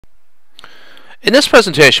In this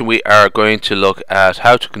presentation we are going to look at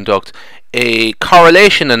how to conduct a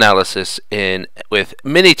correlation analysis with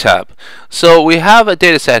Minitab. So we have a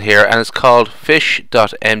data set here and it's called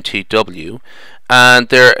fish.mtw, and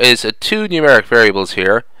there is two numeric variables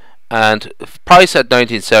here, and price at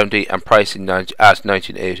 1970 and pricing at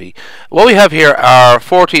 1980. What we have here are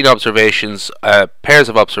 14 observations, pairs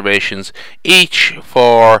of observations, each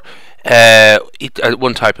for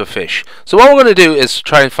one type of fish. So what we're going to do is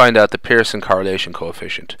try and find out the Pearson correlation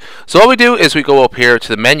coefficient. So what we do is we go up here to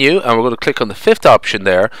the menu and we're going to click on the fifth option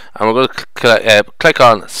there, and we're going to click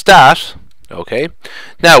on Stat. Okay,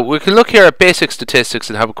 now we can look here at basic statistics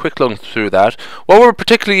and have a quick look through that. What we're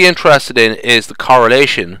particularly interested in is the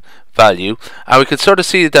correlation value, and we can sort of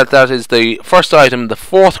see that that is the first item, the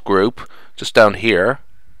fourth group, just down here.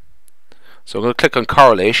 So I'm going to click on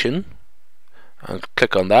correlation and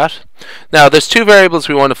click on that. Now there's two variables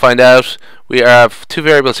we want to find out. We have two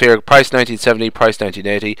variables here, price 1970, price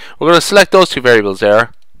 1980. We're going to select those two variables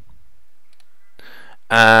there,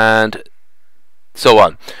 and so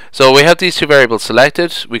on. So we have these two variables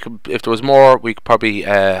selected. We could, if there was more, we could probably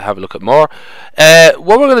have a look at more.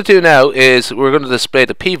 What we're going to do now is we're going to display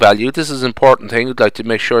the p-value. This is an important thing. We'd like to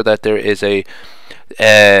make sure that there is a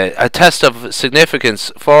test of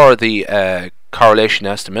significance for the correlation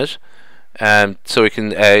estimate, so we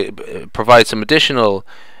can provide some additional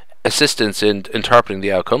assistance in interpreting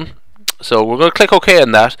the outcome. So we're going to click OK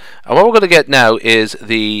on that, and what we're going to get now is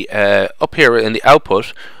the up here in the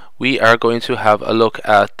output we are going to have a look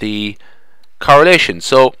at the correlation.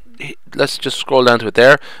 So let's just scroll down to it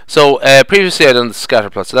there. So previously I done the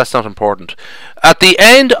scatter plot, so that's not important. At the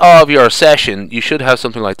end of your session you should have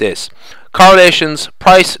something like this: correlations,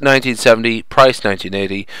 price 1970, price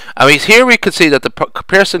 1980. And here we can see that the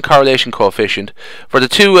Pearson correlation coefficient for the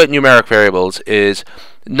two numeric variables is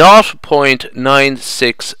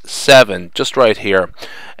 0.967, just right here.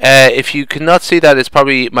 If you cannot see that, it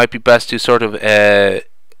might be best to sort of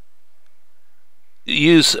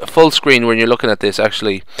use full screen when you're looking at this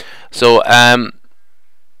actually. So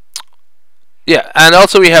yeah, and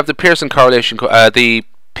also we have the Pearson correlation, the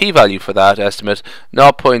p-value for that estimate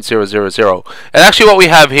 0.000, and actually what we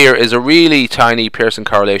have here is a really tiny Pearson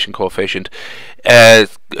correlation coefficient,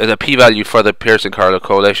 the p-value for the Pearson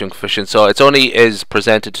correlation coefficient, so it's only is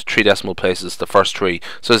presented to 3 decimal places, the first 3.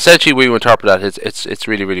 So essentially we interpret that it's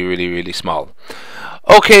really small.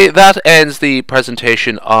 Okay, that ends the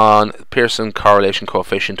presentation on Pearson correlation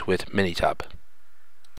coefficient with Minitab.